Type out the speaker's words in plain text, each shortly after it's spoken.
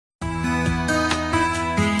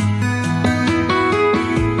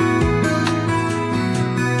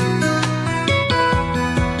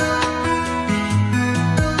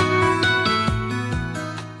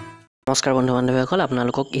নমস্কাৰ বন্ধু বান্ধৱীসকল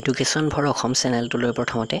আপোনালোকক এডুকেশ্যন ফৰ অসম চেনেলটোলৈ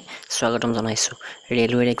প্ৰথমতে স্বাগতম জনাইছোঁ।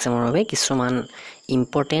 ৰেলৱেৰ এক্সামৰ বাবে কিছুমান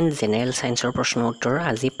ইম্পৰ্টেণ্ট জেনেৰেল ছায়েন্সৰ প্ৰশ্ন উত্তৰ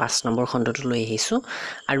আজি 5 নম্বৰ খণ্ডটো লৈ আহিছোঁ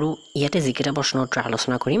আৰু ইয়াতে যিকেইটা প্ৰশ্ন উত্তৰ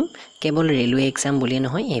আলোচনা কৰিম কেৱল ৰেলৱে এক্সাম বুলিয়ে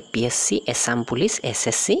নহয় APSC, Assam police,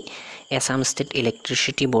 SSC, Assam state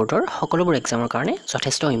electricity বৰ্ডৰ সকলোবোৰ এক্সামৰ কাৰণে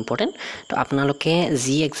যথেষ্ট ইম্পৰ্টেণ্ট। তো আপোনালোকে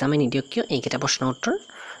যি এক্সামে নিদিয়ক কিয় এইকেইটা প্ৰশ্ন উত্তৰ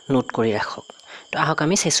নোট কৰি ৰাখক। তো আহক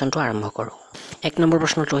আমি সেশনটো আৰম্ভ কৰোঁ। 1 নম্বৰ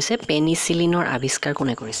প্ৰশ্নটো হৈছে পেনিচিলিনৰ আৱিষ্কাৰ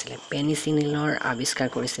কোনে কৰিছিলে? পেনিচিলিনৰ আৱিষ্কাৰ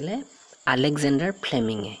কৰিছিলে আলেকজেণ্ডাৰ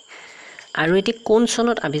ফ্লেমিঙে। আৰু এটি কোন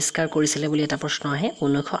চনত আৱিষ্কাৰ কৰিছিলে বুলি এটা প্ৰশ্ন আহে।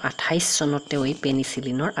 1928 চনত তেওঁ এই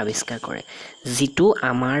পেনিচিলিনৰ আৱিষ্কাৰ কৰে, যিটো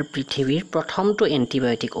আমাৰ পৃথিৱীৰ প্ৰথমটো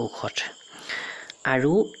এণ্টিবায়'টিক ঔষধ।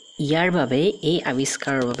 আৰু ইয়াৰ বাবে এই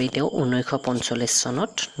আৱিষ্কাৰৰ বাবে তেওঁ 1945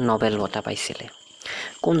 চনত নোবেল বঁটা পাইছিলে।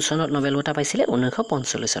 কোন চনত নোবেল বঁটা পাইছিলে?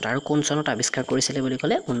 1945 আৰু কোন চনত আৱিষ্কাৰ কৰিছিলে বুলি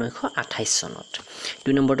ক'লে 1928 চনত।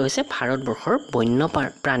 2 নম্বৰটো হৈছে ভাৰতবৰ্ষৰ বন্য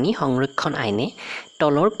প্ৰাণী সংৰক্ষণ আইনে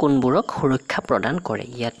তলৰ কোনবোৰক সুৰক্ষা প্ৰদান কৰে?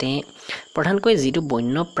 ইয়াতে প্ৰধানকৈ যিটো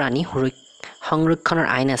বন্য প্ৰাণী সংৰক্ষণৰ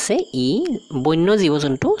আইন আছে ই বন্য জীৱ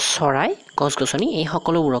জন্তু, চৰাই, গছ গছনি এই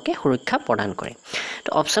সকলোবোৰকে সুৰক্ষা প্ৰদান কৰে। তো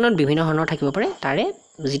অপশ্যনত বিভিন্ন ধৰণৰ থাকিব পাৰে, তাৰে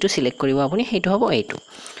যিটো চিলেক্ট কৰিব আপুনি সেইটো হ'ব এইটো।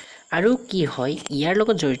 আৰু কি হয় ইয়াৰ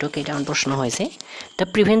লগত জড়িত কেইটামান প্ৰশ্ন হৈছে the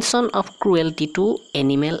prevention of cruelty two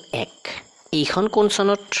animal act. এইখন কোন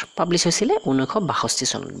চনত পাব্লিছ হৈছিলে? 1962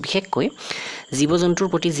 চনত। বিশেষকৈ জীৱ জন্তুৰ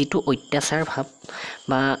প্ৰতি যিটো অত্যাচাৰ ভাৱ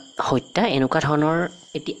বা হত্যা এনেকুৱা ধৰণৰ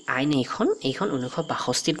এটি আইন এইখন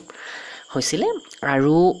 1962 হৈছিলে।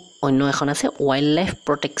 আৰু অন্য এখন আছে ৱাইল্ড লাইফ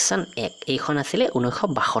প্ৰটেকশ্যন এক্ট, এইখন আছিলে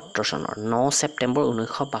 1972 চনৰ 9 ছেপ্টেম্বৰ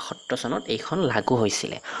 1972 চনত এইখন লাগু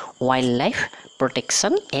হৈছিলে। Wild life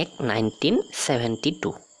protection act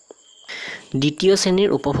 1972। দ্বিতীয় শ্ৰেণীৰ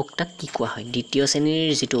উপভোক্তাক কি কোৱা হয়? দ্বিতীয় শ্ৰেণীৰ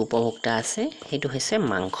যিটো উপভোক্তা আছে সেইটো হৈছে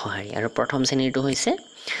মাংসহাৰী, আৰু প্ৰথম শ্ৰেণীৰটো হৈছে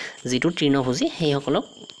যিটো তৃণভোজী, সেইসকলক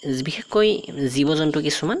বিশেষকৈ জীৱ জন্তু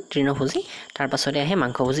কিছুমান তৃণভোজী, তাৰ পাছতে আহে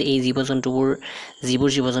মাংসভোজী। এই যিবোৰ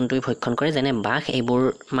জীৱ জন্তুৱে ভক্ষণ কৰে যেনে বাঘ, এইবোৰ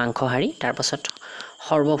মাংসহাৰী। তাৰপাছত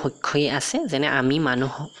সৰ্বভক্ষী আছে, যেনে আমি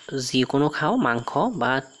মানুহ যিকোনো খাওঁ, মাংস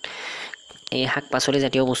বা এই শাক পাচলি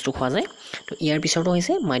জাতীয় বস্তু খোৱা যায়। তো ইয়াৰ পিছতো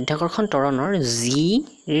হৈছে মাধ্যাকৰ্ষণ ত্বৰণৰ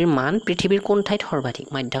জিৰ মান পৃথিৱীৰ কোন ঠাইত সৰ্বাধিক?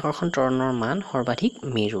 মাধ্যাকৰ্ষণ ত্বৰণৰ মান সৰ্বাধিক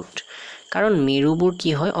মেৰুত, কাৰণ মেৰুবোৰ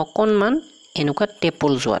কি হয় অকণমান এনেকুৱা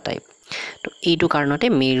টেপল যোৱা টাইপ। তো এইটো কাৰণতে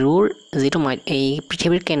মেৰুৰ যিটো এই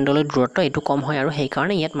পৃথিৱীৰ কেন্দ্ৰলৈ দূৰত্ব এইটো কম হয়, আৰু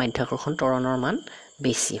সেইকাৰণে ইয়াত মাধ্যাকৰ্ষণ ত্বৰণৰ মান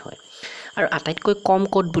বেছি হয়। আৰু আটাইতকৈ কম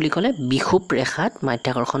ক'ত বুলি ক'লে বিষুৱ ৰেখাত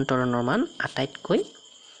মাধ্যাকৰ্ষণ ত্বৰণৰ মান আটাইতকৈ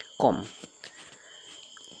কম।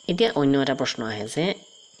 এতিয়া অন্য এটা প্ৰশ্ন আহে যে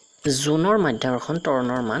জোনৰ মাধ্যাকৰ্ষণ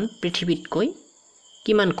ত্বৰণৰ মান পৃথিৱীতকৈ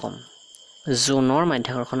কিমান কম? জোনৰ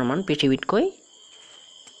মাধ্যাকৰ্ষণৰ মান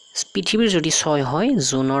পৃথিৱীৰ যদি 6 হয়,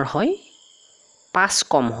 জোনৰ হয় 5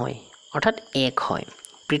 কম হয়, অৰ্থাৎ 1 হয়।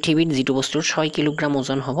 পৃথিৱীত যিটো বস্তুৰ 6 কিলোগ্ৰাম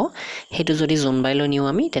ওজন হ'ব সেইটো যদি জোনবাইলৈ নিওঁ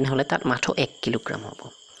আমি তেনেহ'লে তাত মাথো 1 কিলোগ্ৰাম হ'ব।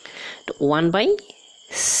 তো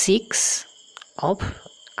 1/6 অফ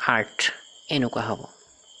আৰ্থ এনেকুৱা হ'ব।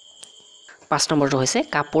 5 নম্বৰটো হৈছে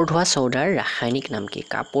কাপোৰ ধোৱা চৌদাৰ ৰাসায়নিক নাম কি?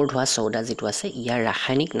 কাপোৰ ধোৱা চৌদা যিটো আছে ইয়াৰ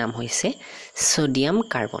ৰাসায়নিক নাম হৈছে ছ'ডিয়াম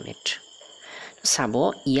কাৰ্বনেট। চাব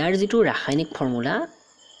ইয়াৰ যিটো ৰাসায়নিক ফৰ্মুলা,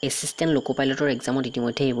 এছিষ্টেণ্ট লোকো পাইলটৰ এক্সামত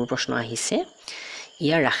ইতিমধ্যে এইবোৰ প্ৰশ্ন আহিছে।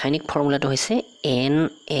 ইয়াৰ ৰাসায়নিক ফৰ্মুলাটো হৈছে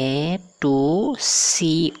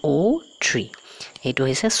Na2CO3, এইটো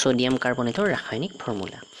হৈছে ছ'ডিয়াম কাৰ্বনেটৰ ৰাসায়নিক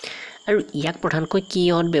ফৰ্মুলা। আৰু ইয়াক প্ৰধানকৈ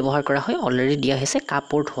কিহত ব্যৱহাৰ কৰা হয়? অলৰেডি দিয়া হৈছে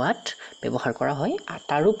কাপোৰ ধোৱাত ব্যৱহাৰ কৰা হয়।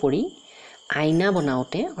 তাৰোপৰি আইনা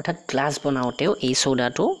বনাওঁতে অৰ্থাৎ গ্লাছ বনাওঁতেও এই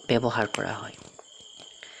চৌদাটো ব্যৱহাৰ কৰা হয়।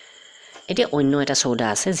 এতিয়া অন্য এটা চৌদা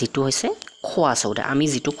আছে যিটো হৈছে খোৱা চৌদা। আমি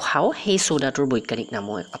যিটো খাওঁ সেই চৌদাটোৰ বৈজ্ঞানিক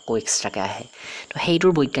নামো আকৌ এক্সট্ৰাকৈ আহে। তো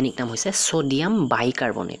সেইটোৰ বৈজ্ঞানিক নাম হৈছে ছ'ডিয়াম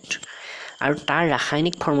বাইকাৰ্বনেট, আৰু তাৰ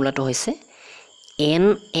ৰাসায়নিক ফৰ্মুলাটো হৈছে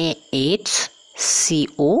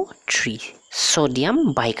NaHCO3, ছ'ডিয়াম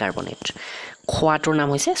বাইকাৰ্বনেট। খোৱাটোৰ নাম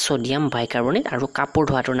হৈছে ছ'ডিয়াম বাইকাৰ্বনেট আৰু কাপোৰ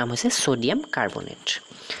ধোৱাটোৰ নাম হৈছে ছ'ডিয়াম কাৰ্বনেট।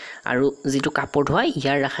 আৰু যিটো কাপোৰ ধোৱা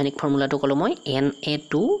ইয়াৰ ৰাসায়নিক ফৰ্মুলাটো ক'লোঁ মই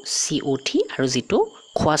Na2CO3, আৰু যিটো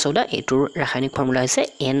খোৱা চৌদা এইটোৰ ৰাসায়নিক ফৰ্মুলা হৈছে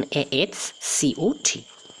NaHCO3।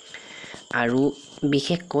 আৰু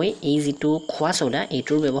বিশেষকৈ এই যিটো খোৱা চৌদা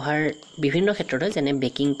এইটোৰ ব্যৱহাৰ বিভিন্ন ক্ষেত্ৰত হয়, যেনে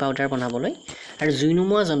বেকিং পাউডাৰ বনাবলৈ, আৰু জুই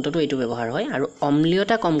নুমুৱা যন্ত্ৰটো এইটো ব্যৱহাৰ হয়, আৰু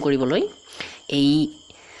অম্লীয়তা কম কৰিবলৈ এই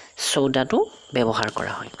চৌদাটো ব্যৱহাৰ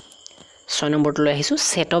কৰা হয়। 6 নম্বৰটোলৈ আহিছোঁ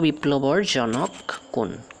শ্বেত বিপ্লৱৰ জনক কোন?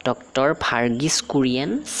 ডক্টৰ ভাৰ্গিছ কুৰিয়েন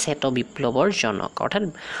শ্বেত বিপ্লৱৰ জনক, অৰ্থাৎ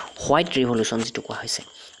হোৱাইট ৰিভলিউশ্যন যিটো কোৱা হৈছে।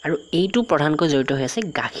 আৰু এইটো প্ৰধানকৈ জড়িত হৈ আছে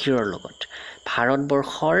গাখীৰৰ লগত।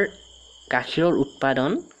 ভাৰতবৰ্ষৰ গাখীৰৰ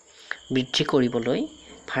উৎপাদন বৃদ্ধি কৰিবলৈ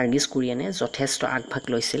ভাৰ্গিছ কুৰিয়েনে যথেষ্ট আগভাগ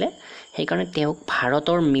লৈছিলে। সেইকাৰণে তেওঁক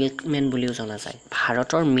ভাৰতৰ মিল্কমেন বুলিও জনা যায়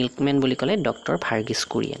ভাৰতৰ মিল্কমেন বুলি ক'লে ডক্টৰ ভাৰ্গিছ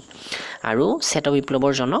কুৰিয়েন আৰু শ্বেত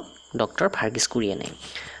বিপ্লৱৰ জনক ডক্টৰ ভাৰ্গিছ কুৰিয়েনে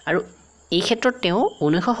আৰু এই ক্ষেত্ৰত তেওঁ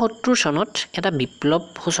 1970 চনত এটা বিপ্লৱ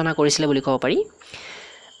সূচনা কৰিছিলে বুলি ক'ব পাৰি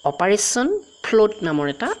অপাৰেশ্যন ফ্লোট নামৰ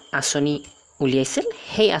এটা আঁচনি উলিয়াইছিল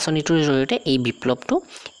সেই আঁচনিটোৰ জৰিয়তে এই বিপ্লৱটো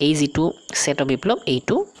এই যিটো শ্বেত বিপ্লৱ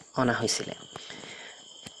এইটো অনা হৈছিলে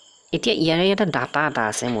এতিয়া ইয়াৰে এটা ডাটা এটা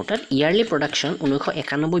আছে মোৰ তাত ইয়াৰলি প্ৰডাকশ্যন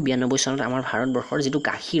 1991-92 চনত আমাৰ ভাৰতবৰ্ষৰ যিটো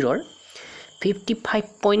গাখীৰৰ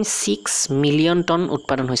 55.6 মিলিয়ন টন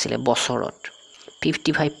উৎপাদন হৈছিলে বছৰত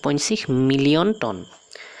 55.6 মিলিয়ন টন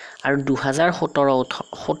আৰু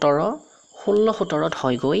 2017-17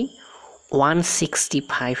 হৈ গৈ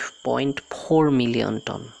 165.4 মিলিয়ন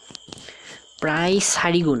টন প্ৰায়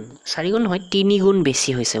 4 গুণ নহয় 3 গুণ বেছি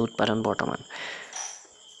হৈছে উৎপাদন বৰ্তমান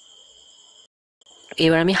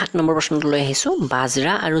এইবাৰ আমি 7 নম্বৰ প্ৰশ্নটো লৈ আহিছো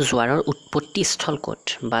বাজৰা আৰু জোৱাৰৰ উৎপত্তি স্থল ক'ত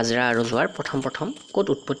বাজৰা আৰু জোৱাৰ প্ৰথম ক'ত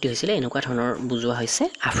উৎপত্তি হৈছিলে এনেকুৱা ধৰণৰ বুজোৱা হৈছে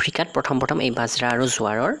আফ্ৰিকাত প্ৰথম এই বাজৰা আৰু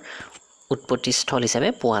জোৱাৰৰ উৎপত্তি স্থল হিচাপে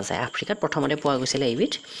পোৱা যায় আফ্ৰিকাত প্ৰথমতে পোৱা গৈছিলে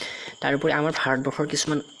এইবিধ তাৰোপৰি আমাৰ ভাৰতবৰ্ষৰ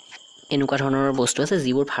কিছুমান এনেকুৱা ধৰণৰ বস্তু আছে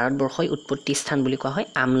যিবোৰ ভাৰতবৰ্ষই উৎপত্তি স্থান বুলি কোৱা হয়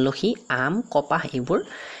আমলখি আম কপাহ এইবোৰ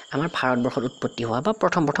আমাৰ ভাৰতবৰ্ষত উৎপত্তি হোৱা বা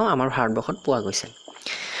প্ৰথম আমাৰ ভাৰতবৰ্ষত পোৱা গৈছিল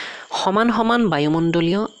সমান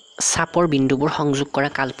বায়ুমণ্ডলীয় চাপৰ বিন্দুবোৰ সংযোগ কৰা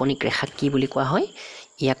কাল্পনিক ৰেখা কি বুলি কোৱা হয়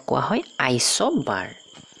ইয়াক কোৱা হয় আইসোবাৰ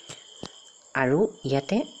আৰু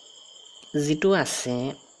ইয়াতে যিটো আছে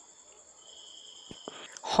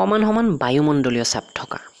সমান বায়ুমণ্ডলীয় চাপ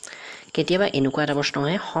থকা কেতিয়াবা এনেকুৱা এটা প্ৰশ্ন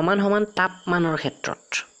হয় সমান তাপমানৰ ক্ষেত্ৰত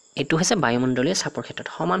এইটো হৈছে বায়ুমণ্ডলীয় চাপৰ ক্ষেত্ৰত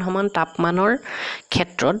সমান তাপমানৰ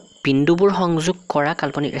ক্ষেত্ৰত বিন্দুবোৰ সংযোগ কৰা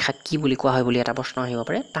কাল্পনিক ৰেখা কি বুলি কোৱা হয় বুলি এটা প্ৰশ্ন আহিব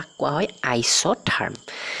পাৰে তাক কোৱা হয় আইসোথাৰ্ম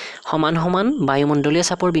সমান বায়ুমণ্ডলীয়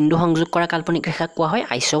চাপৰ বিন্দু সংযোগ কৰা কাল্পনিক ৰেখা কোৱা হয়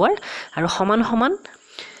আইসোবাৰ আৰু সমান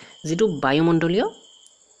যিটো বায়ুমণ্ডলীয়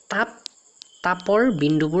তাপৰ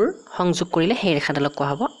বিন্দুবোৰ সংযোগ কৰিলে সেই ৰেখাডালক কোৱা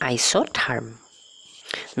হ'ব আইসোথাৰ্ম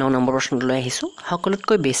 9 নম্বৰ প্ৰশ্নটো লৈ আহিছো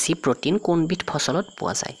সকলোতকৈ বেছি প্ৰটিন কোনবিধ ফসলত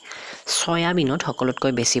পোৱা যায় সয়াবিনত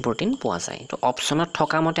সকলোতকৈ বেছি প্ৰটিন পোৱা যায় তো অপচনত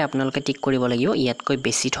থকা মতে আপোনালোকে টিক কৰিব লাগিব ইয়াতকৈ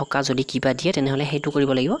বেছি থকা যদি কিবা দিয়ে তেনেহলে হেতু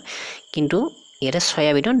কৰিব লাগিব কিন্তু ইয়াতে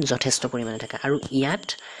সয়াবিনত যথেষ্ট পৰিমাণে থাকে আৰু ইয়াত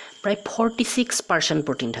প্ৰায় 46%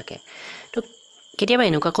 প্ৰটিন থাকে তো কেতিয়াবা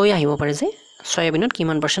এনেকুৱা কৈ আহিব পাৰে যে সয়াবিনত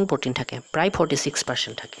কিমান % প্ৰটিন থাকে প্ৰায়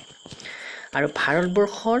 46% থাকে আৰু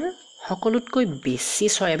ভাৰতবৰ্ষৰ সকলোতকৈ বেছি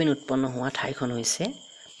সয়াবিন উৎপন্ন হোৱা ঠাইখন হৈছে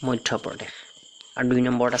মধ্যপ্ৰদেশ আৰু 2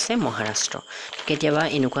 নম্বৰত আছে মহাৰাষ্ট্ৰ কেতিয়াবা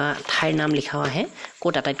এনেকুৱা ঠাইৰ নাম লিখাও আহে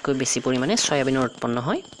ক'ত আটাইতকৈ বেছি পৰিমাণে সয়াবিনৰ উৎপন্ন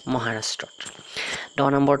হয় মহাৰাষ্ট্ৰত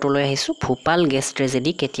 10 নম্বৰটো লৈ আহিছো ভূপাল গেছ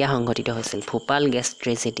ট্ৰেজেডি কেতিয়া সংঘটিত হৈছিল ভূপাল গেছ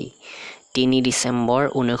ট্ৰেজেডি 3 ডিসেম্বৰ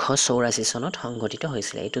 1984 চনত সংঘটিত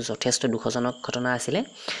হৈছিল এইটো যথেষ্ট দুখজনক ঘটনা আছিল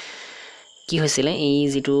কি হৈছিল এই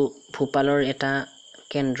যিটো ভূপালৰ এটা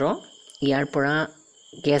কেন্দ্ৰ ইয়াৰ পৰা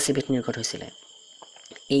গেছ এবিধ নিৰ্গত হৈছিল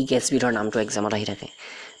এই গেছবিধৰ নামটো এক্সামত আহি থাকে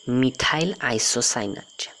মিথাইল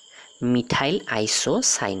আইসোসাইনাইড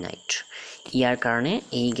ইয়াৰ কাৰণে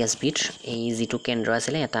এই গেছবিধ এই যিটো কেন্দ্ৰ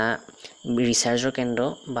আছিল এটা ৰিচাৰ্জৰ কেন্দ্ৰ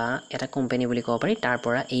বা এটা কোম্পানী বুলি ক'ব পাৰি তাৰ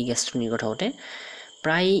পৰা এই গেছটো নিৰ্গত হওঁতে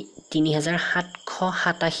প্ৰায়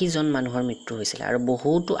 3787 জন মানুহৰ মৃত্যু হৈছিল আৰু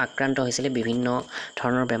বহুতো আক্ৰান্ত হৈছিল বিভিন্ন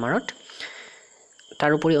ধৰণৰ বেমাৰত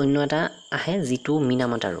তাৰোপৰি অন্য এটা আহে যিটো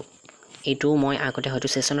মিনামাটা ৰোগ এইটো মই আগতে হয়তো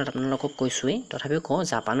সেশনত আপোনালোকক কৈছোৱে তথাপিও কওঁ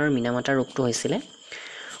জাপানৰ মিনামাটা ৰোগটো হৈছিল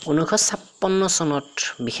 1956 চনত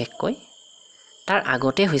বিশেষকৈ তাৰ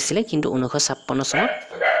আগতে হৈছিল কিন্তু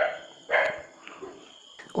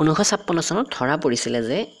 1956 চনত ধৰা পৰিছিল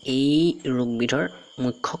যে এই ৰোগবিধৰ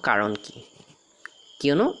মুখ্য কাৰণ কি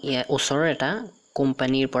কিয়নো ইয়াৰ ওচৰৰ এটা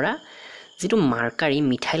কোম্পানীৰ পৰা যিটো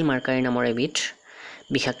মিথাইল মাৰ্কাৰী নামৰ এবিধ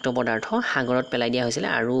বিষাক্ত পদাৰ্থ সাগৰত পেলাই দিয়া হৈছিল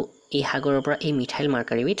আৰু এই সাগৰৰ পৰা এই মিথাইল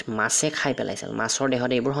মাৰ্কাৰীবিধ মাছে খাই পেলাইছিল মাছৰ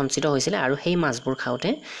দেহত এইবোৰ সঞ্চিত হৈছিল আৰু সেই মাছবোৰ খাওঁতে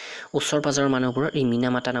ওচৰ পাজৰৰ মানুহবোৰৰ এই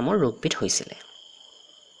মিনামাটা নামৰ ৰোগবিধ হৈছিল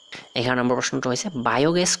 11 নম্বৰ প্ৰশ্নটো হৈছে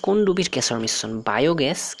বায়োগেছ কোন দুবিধ গেছৰ মিশ্ৰণ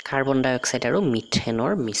বায়োগেছ কাৰ্বন ডাই অক্সাইড আৰু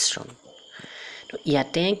মিথেনৰ মিশ্ৰণ তো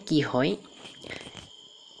ইয়াতে কি হয়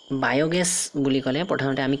বায়োগেছ বুলি ক'লে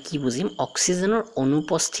প্ৰধানতে আমি কি বুজিম অক্সিজেনৰ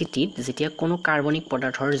অনুপস্থিতিত যেতিয়া কোনো কাৰ্বনিক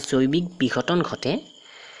পদাৰ্থৰ জৈৱিক বিঘটন ঘটে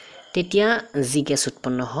তেতিয়া যি গেছ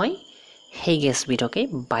উৎপন্ন হয় সেই গেছবিধকে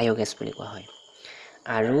বায়োগেছ বুলি কোৱা হয়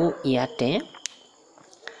আৰু ইয়াতে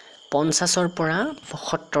 50 পৰা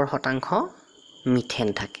 75% মিথেন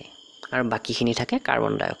থাকে আৰু বাকিখিনি থাকে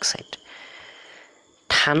কাৰ্বন ডাই অক্সাইড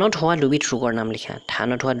ধানত হোৱা দুবিধ ৰোগৰ নাম লিখা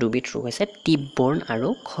ধানত হোৱা দুবিধ ৰোগ হৈছে টিপবৰ্ণ আৰু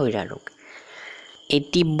খৈৰা ৰোগ এই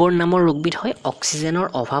টিপবৰ্ণ নামৰ ৰোগবিধ হয় অক্সিজেনৰ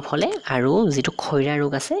অভাৱ হলে আৰু যিটো খৈৰা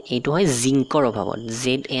ৰোগ আছে এইটো হয় জিংকৰ অভাৱত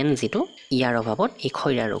ZN যিটো ইয়াৰ অভাৱত এই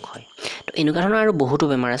খৈৰা ৰোগ হয় তো এনেকুৱা ধৰণৰ আৰু বহুতো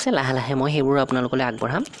বেমাৰ আছে লাহে লাহে মই সেইবোৰ আপোনালোকলৈ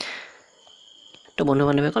আগবঢ়াম তো বন্ধু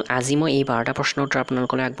বান্ধৱীসকল আজি মই এই 12টা প্ৰশ্নৰ উত্তৰ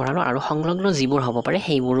আপোনালোকলৈ আগবঢ়ালোঁ আৰু সংলগ্ন যিবোৰ হ'ব পাৰে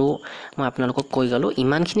সেইবোৰো মই আপোনালোকক কৈ গ'লোঁ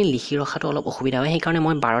ইমানখিনি লিখি ৰখাটো অলপ অসুবিধা হয় সেইকাৰণে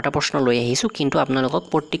মই 12টা প্ৰশ্ন লৈ আহিছোঁ কিন্তু আপোনালোকক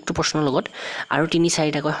প্ৰত্যেকটো প্ৰশ্নৰ লগত আৰু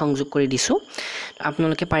 3-4টাকৈ সংযোগ কৰি দিছোঁ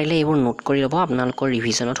আপোনালোকে পাৰিলে এইবোৰ নোট কৰি ল'ব আপোনালোকৰ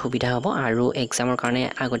ৰিভিজনত সুবিধা হ'ব আৰু এক্সামৰ কাৰণে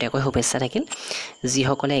আগতীয়াকৈ শুভেচ্ছা থাকিল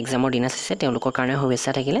যিসকলে এক্সামৰ দিনা চাইছে তেওঁলোকৰ কাৰণে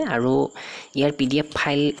শুভেচ্ছা থাকিলে আৰু ইয়াৰ PDF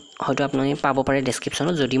ফাইল হয়তো আপোনালোকে পাব পাৰে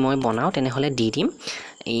ডেছক্ৰিপশ্যনত যদি মই বনাওঁ তেনেহ'লে দি দিম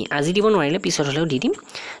আজি দিব নোৱাৰিলে পিছত হ'লেও দি দিম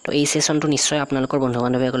তো এই সেশনটো নিশ্চয় আপোনালোকৰ বন্ধু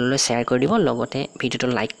বান্ধৱীসকললৈ শ্বেয়াৰ কৰি দিব লগতে ভিডিঅ'টো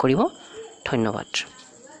লাইক কৰিব ধন্যবাদ